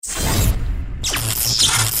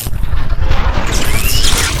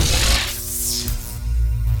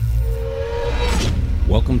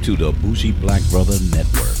welcome to the Bougie Black Brother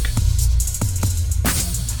Network.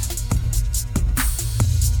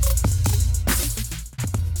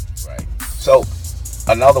 Right. So,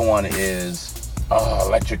 another one is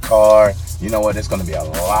electric car. You know what? There's going to be a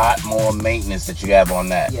lot more maintenance that you have on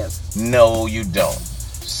that. Yes. No, you don't.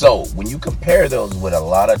 So, when you compare those with a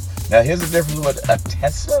lot of... Now, here's the difference with a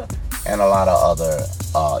Tesla and a lot of other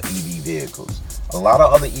EV vehicles. A lot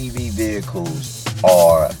of other EV vehicles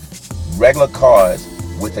are regular cars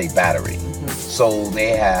with a battery. So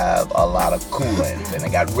they have a lot of coolant, and they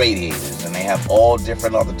got radiators, and they have all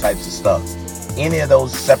different other types of stuff. Any of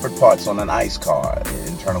those separate parts on an ICE car,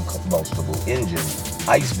 internal combustible engine,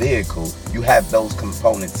 ICE vehicle, you have those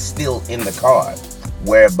components still in the car,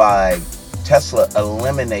 whereby Tesla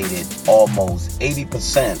eliminated almost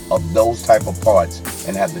 80% of those type of parts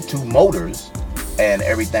and have the two motors, and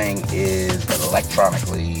everything is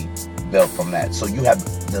electronically built from that. So you have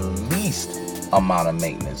the least amount of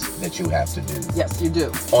maintenance that you have to do. Yes, you do.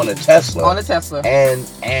 On a Tesla. On a Tesla. And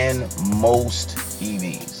most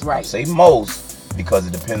EVs. Right. I say most because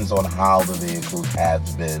it depends on how the vehicles have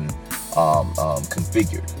been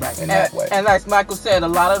configured in that way. And like Michael said, a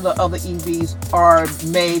lot of the other EVs are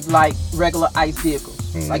made like regular ICE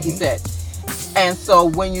vehicles, like you said. And so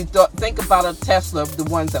when you think about a Tesla, the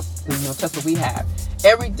ones that Tesla we have,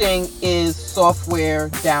 everything is software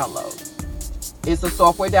download. It's a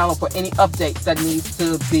software download for any updates that needs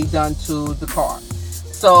to be done to the car.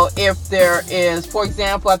 So if there is, for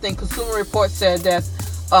example, I think Consumer Reports said that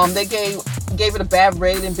they gave it a bad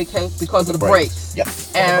rating because of the brakes. Yep.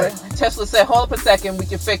 And Tesla said, hold up a second, we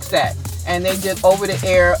can fix that. And they did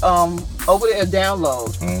over-the-air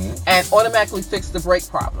download and automatically fixed the brake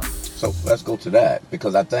problem. So let's go to that,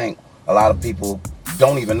 because I think a lot of people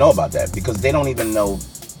don't even know about that because they don't even know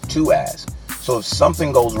to ask. So if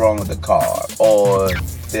something goes wrong with the car, or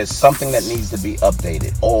there's something that needs to be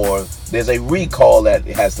updated, or there's a recall that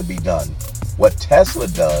has to be done, what Tesla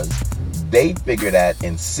does, they figure that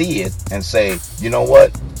and see it and say, you know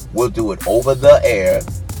what, we'll do it over the air,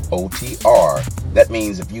 OTR. That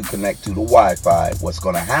means if you connect to the Wi-Fi, what's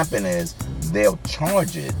going to happen is they'll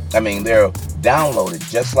charge it. They'll download it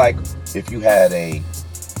just like if you had a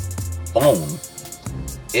phone,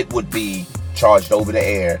 it would be charged over the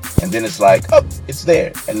air, and then it's like, oh, it's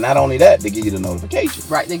there. And not only that, they give you the notification.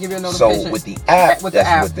 Right, they give you a notification. So with the app,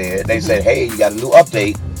 they said, hey, you got a new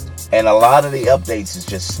update. And a lot of the updates is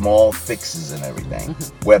just small fixes and everything.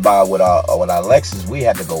 Whereby with our Lexus, we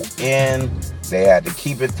had to go in. They had to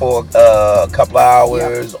keep it for a couple of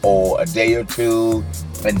hours or a day or two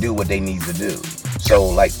and do what they need to do. So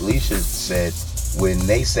like Alicia said, when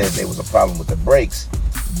they said there was a problem with the brakes,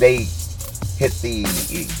 they hit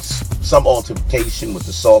some altercation with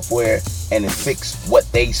the software and it fixed what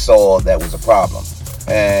they saw that was a problem.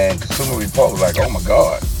 And Consumer Report was like, oh my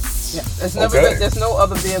God. Yeah, there's no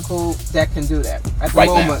other vehicle that can do that at the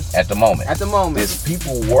moment. At the moment. There's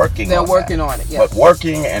people working They're on working that. on it, yes. But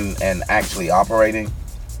working and actually operating,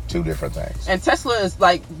 two different things. And Tesla is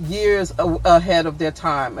like years ahead of their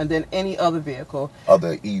time, and then any other vehicle.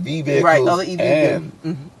 Other EV vehicles. Right, other EV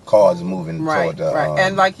and cars moving toward the... Right,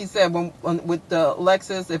 and like he said, with the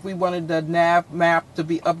Lexus, if we wanted the nav map to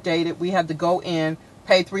be updated, we had to go in,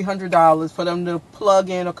 pay $300 for them to plug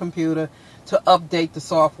in a computer to update the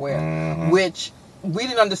software, which we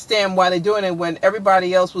didn't understand why they're doing it when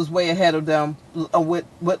everybody else was way ahead of them with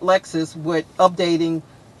Lexus with updating,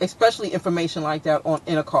 especially information like that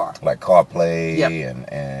in a car. Like CarPlay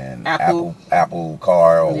and Apple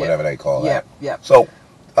Car or whatever they call that. Yep. So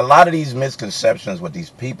a lot of these misconceptions what these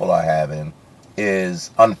people are having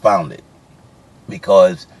is unfounded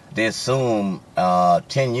because they assume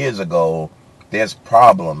 10 years ago there's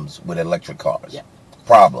problems with electric cars. Yep.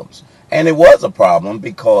 Problems. And it was a problem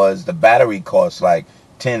because the battery costs like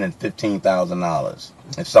 $10,000 and $15,000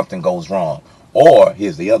 if something goes wrong. Or,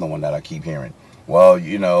 here's the other one that I keep hearing. Well,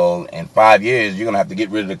 in 5 years, you're going to have to get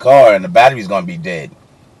rid of the car and the battery's going to be dead.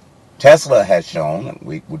 Tesla has shown,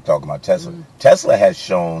 we're talking about Tesla, Tesla has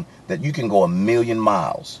shown that you can go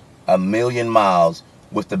 1,000,000 miles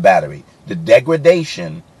with the battery. The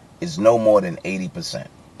degradation is no more than 80%.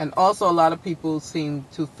 And also, a lot of people seem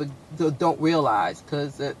to don't realize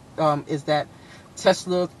is that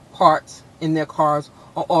Tesla parts in their cars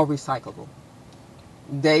are all recyclable.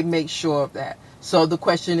 They make sure of that. So the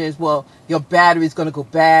question is, well, your battery is going to go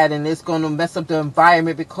bad and it's going to mess up the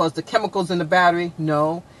environment because the chemicals in the battery.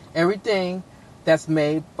 No, everything that's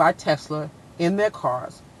made by Tesla in their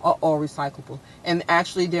cars are all recyclable. And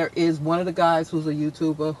actually, there is one of the guys who's a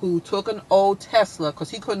YouTuber who took an old Tesla because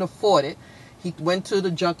he couldn't afford it. He went to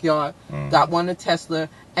the junkyard, got one of the Tesla,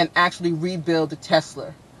 and actually rebuilt the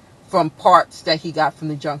Tesla from parts that he got from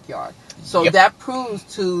the junkyard. So Yep. that proves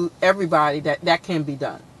to everybody that that can be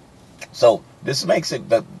done. So this makes it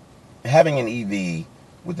that having an EV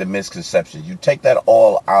with the misconceptions, you take that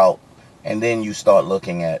all out, and then you start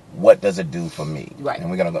looking at what does it do for me. Right. And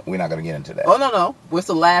we're not gonna get into that. Oh no! What's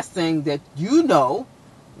the last thing that you know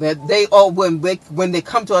that they all when they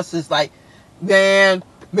come to us is like, man,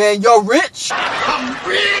 you're rich. I'm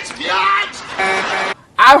rich, bitch!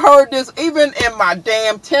 I heard this even in my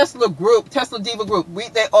damn Tesla Diva group.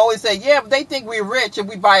 They always say, yeah, but they think we're rich if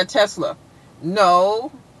we buy a Tesla.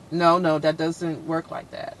 No, that doesn't work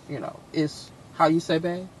like that. You know, it's how you say,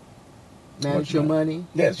 babe, manage your money.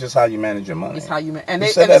 Yeah, it's just how you manage your money. It's how you We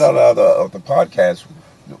said that on the podcast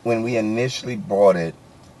when we initially bought it.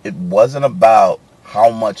 It wasn't about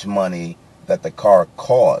how much money that the car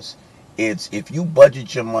costs. It's if you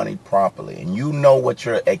budget your money properly and you know what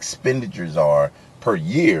your expenditures are per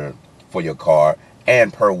year for your car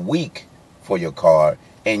and per week for your car,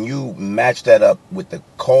 and you match that up with the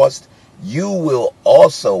cost, you will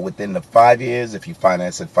also, within the 5 years, if you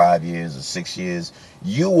finance it 5 years or 6 years,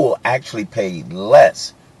 you will actually pay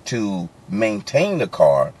less to maintain the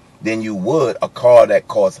car than you would a car that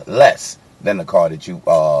costs less than the car that you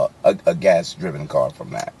a gas driven car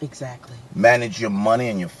from that. Exactly. Manage your money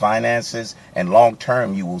and your finances, and long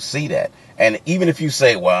term you will see that. And even if you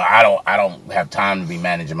say, well, I don't have time to be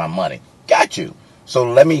managing my money, got you.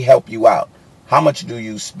 So let me help you out. How much do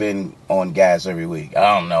you spend on gas every week?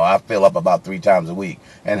 I don't know. I fill up about 3 times a week.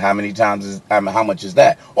 And how much is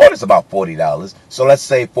that? Oh, it's about $40. So let's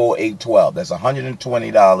say 4, 8, 12. That's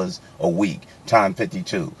 $120 a week times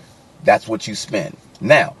 52. That's what you spend.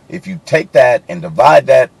 Now, if you take that and divide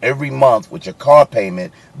that every month with your car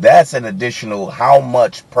payment, that's an additional how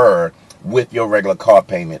much per with your regular car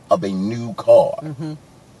payment of a new car. Mm-hmm.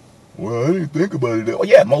 Well, I didn't think about it. Well,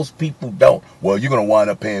 yeah, most people don't. Well, you're going to wind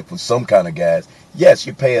up paying for some kind of gas. Yes,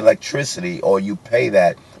 you pay electricity or you pay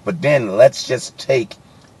that. But then let's just take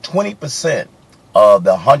 20% of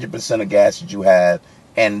the 100% of gas that you have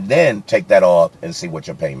and then take that off and see what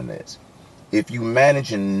your payment is. If you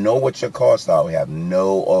manage and know what your costs are, we have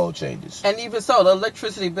no oil changes. And even so, the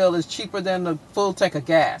electricity bill is cheaper than the full tank of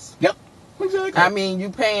gas. Yep, exactly. I mean, you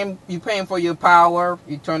paying for your power.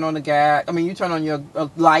 You turn on the gas. I mean, you turn on your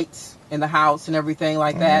lights in the house and everything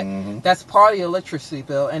like that. Mm-hmm. That's part of your electricity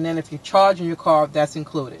bill. And then if you're charging your car, that's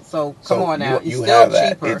included. So come on now, you it's have still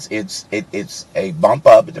that. cheaper. It's a bump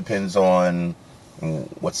up. It depends on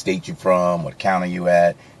what state you're from, what county you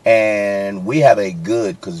at. And we have a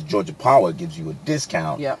good, because Georgia Power gives you a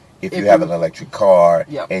discount Yep. if you have an electric car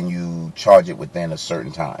Yep. and you charge it within a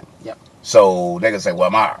certain time. Yep. So they're going to say, well,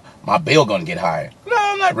 my bill going to get higher.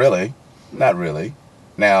 No, not really. Not really.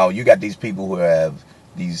 Now, you got these people who have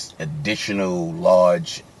these additional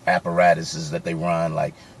large apparatuses that they run,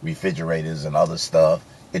 like refrigerators and other stuff,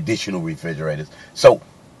 additional refrigerators. So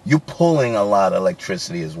you're pulling a lot of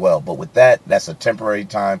electricity as well. But with that, that's a temporary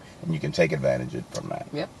time, and you can take advantage of it from that.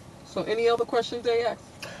 Yep. So any other questions they ask?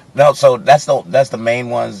 No, so that's the main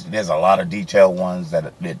ones. There's a lot of detailed ones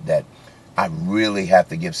that I really have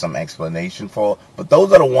to give some explanation for. But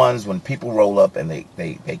those are the ones when people roll up and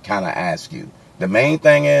they kind of ask you. The main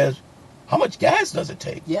thing is, how much gas does it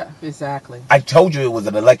take? Yeah, exactly. I told you it was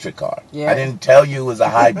an electric car. Yeah. I didn't tell you it was a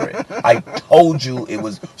hybrid. I told you it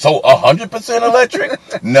was, so 100%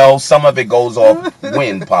 electric? No, some of it goes off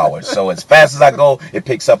wind power. So as fast as I go, it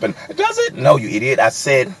picks up and, does it? No, you idiot. I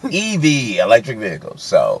said EV, electric vehicles.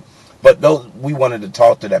 So, but those, we wanted to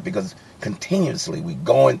talk to that because continuously we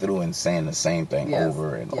going through and saying the same thing Yes.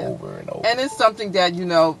 over and Yeah. over and over. And it's something that,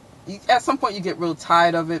 at some point you get real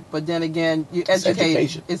tired of it, but then again, you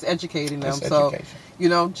education. It's educating them. It's So,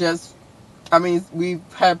 education. we've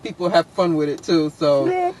had people have fun with it too. So,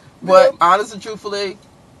 Yeah, but yeah. honestly, truthfully,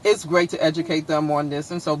 it's great to educate them on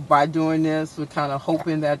this. And so by doing this, we're kind of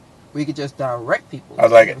hoping that we could just direct people. I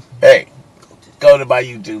was like, hey, go to my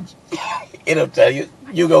YouTube. It'll tell you.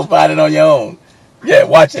 You go find it on your own. Yeah,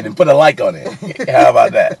 watch it and put a like on it. How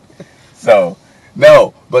about that? So,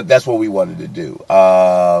 no, but that's what we wanted to do.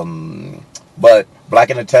 But Black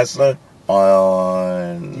and the Tesla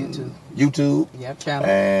on YouTube Yep, channel.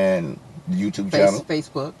 and YouTube channel,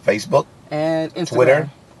 Facebook, and Instagram. Twitter,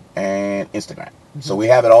 and Instagram. So we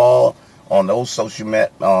have it all on those social media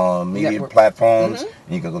Network. platforms.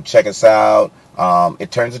 Mm-hmm. You can go check us out.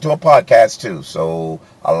 It turns into a podcast too. So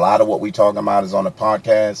a lot of what we talking about is on the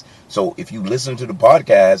podcast. So if you listen to the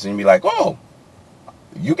podcast and you be like, oh,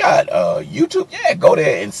 you got YouTube? Yeah, go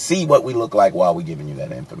there and see what we look like while we giving you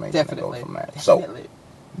that information. Definitely. And go from that. Definitely. So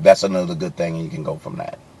that's another good thing, and you can go from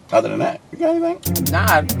that. Other than that, you got anything? Nah,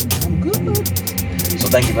 I'm good. So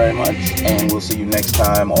thank you very much, and we'll see you next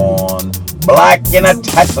time on Black in a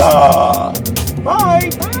Tesla.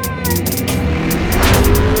 Bye.